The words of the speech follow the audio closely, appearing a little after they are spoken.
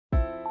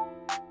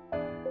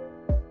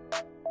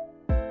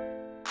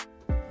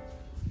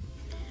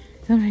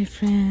Alright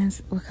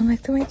friends, welcome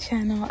back to my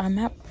channel. I'm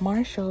at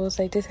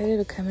Marshalls. I decided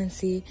to come and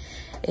see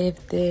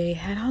if they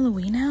had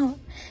Halloween out,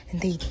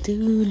 and they do.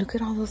 Look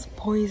at all those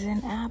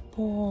poison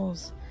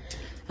apples.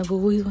 I've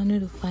always wanted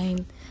to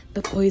find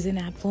the poison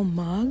apple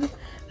mug,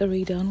 the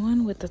redone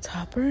one with the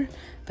topper,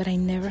 but I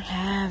never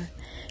have.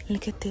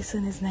 Look at this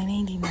one, it's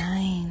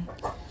 $9.99.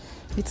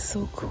 It's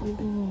so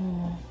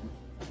cool.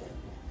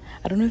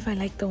 I don't know if I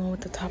like the one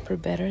with the topper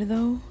better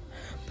though,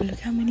 but look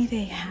how many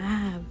they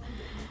have.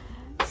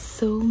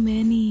 So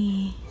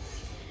many.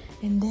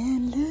 And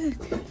then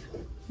look,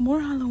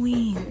 more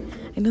Halloween.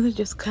 I know they're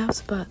just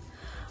cups, but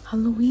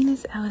Halloween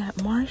is out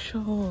at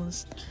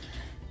Marshalls.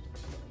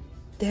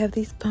 They have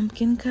these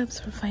pumpkin cups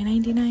for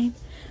 $5.99,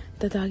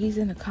 the doggies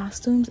in the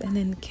costumes, and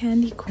then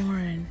candy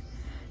corn.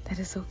 That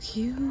is so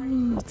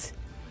cute.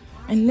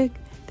 And look,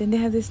 then they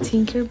have this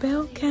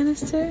Tinkerbell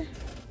canister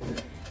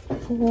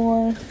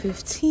for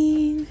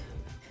 $15.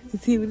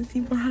 Let's see, what is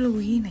it for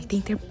Halloween? I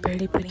think they're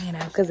barely putting it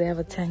out because they have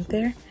a tank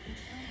there.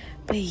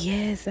 But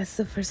yes, that's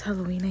the first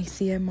Halloween I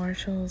see at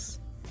Marshalls.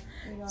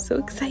 So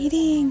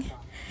exciting.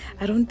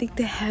 I don't think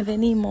they have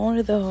any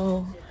more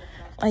though.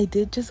 I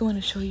did just want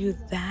to show you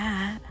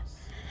that.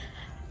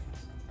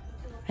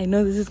 I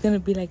know this is going to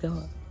be like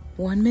a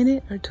 1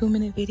 minute or 2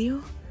 minute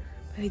video,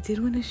 but I did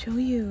want to show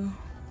you.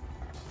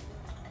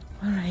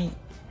 Alright,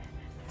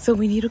 so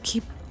we need to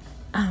keep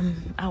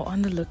out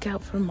on the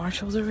lookout for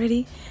Marshalls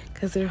already,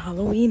 because their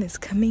Halloween is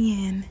coming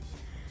in.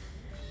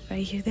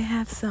 Right here they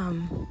have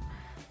some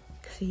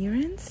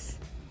clearance.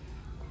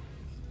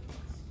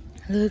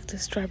 Look, the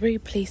strawberry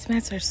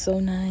placemats are so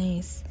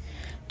nice.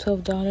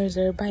 $12.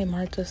 They're by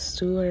Martha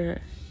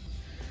Stewart.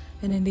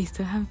 And then they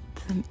still have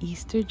some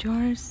Easter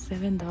jars,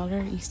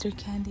 $7 Easter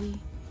candy.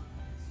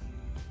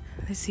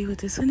 Let's see what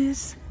this one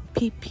is.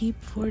 Peep Peep,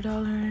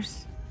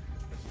 $4.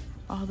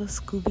 All the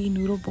Scooby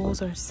noodle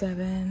bowls are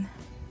 $7.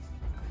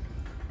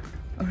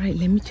 Alright,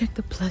 let me check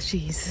the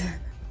plushies.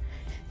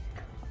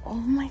 Oh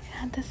my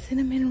god, the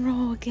cinnamon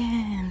roll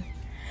again.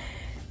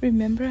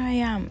 Remember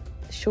I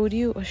showed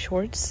you a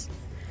shorts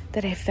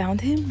that I found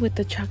him with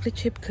the chocolate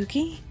chip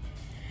cookie?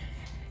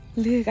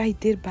 Look, I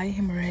did buy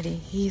him already.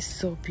 He's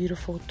so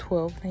beautiful,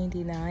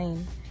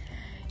 $12.99.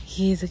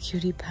 He is a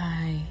cutie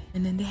pie.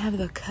 And then they have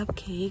the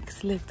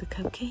cupcakes. Look, the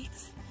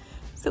cupcakes.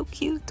 So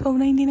cute,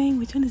 $12.99.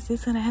 Which one is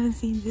this one? I haven't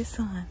seen this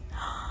one.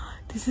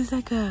 This is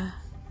like a...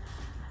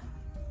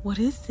 What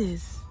is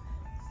this?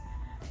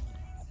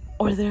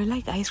 Or they're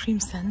like ice cream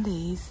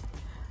sundaes.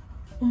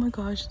 Oh my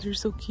gosh, they're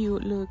so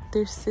cute. Look,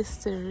 they're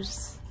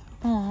sisters.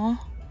 Aww.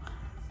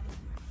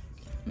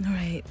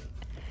 Alright.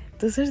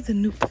 Those are the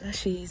new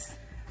plushies.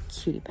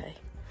 Cutie pie.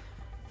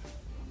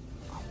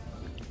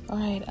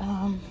 Alright,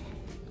 I'm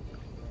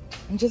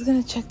just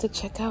gonna check the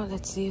checkout.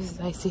 Let's see if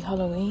I see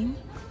Halloween.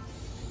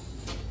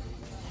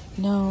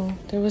 No,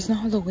 there was no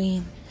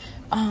Halloween.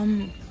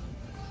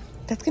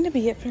 That's gonna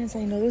be it, friends.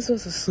 I know this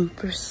was a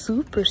super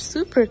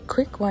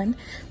quick one,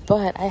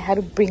 but I had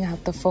to bring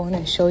out the phone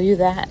and show you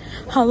that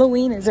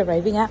Halloween is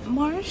arriving at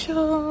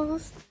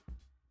Marshalls.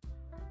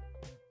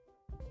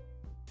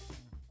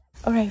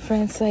 Alright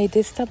friends, so I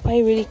did stop by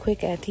really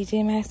quick at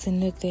TJ Maxx,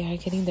 and look, they are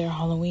getting their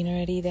Halloween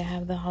already. They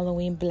have the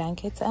Halloween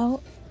blankets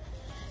out.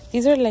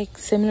 These are like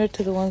similar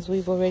to the ones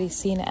we've already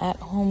seen at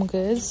Home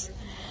Goods.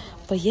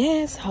 But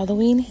yes,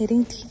 Halloween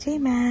hitting TJ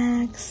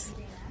Maxx.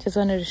 Just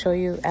wanted to show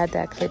you, add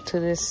that clip to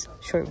this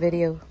short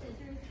video.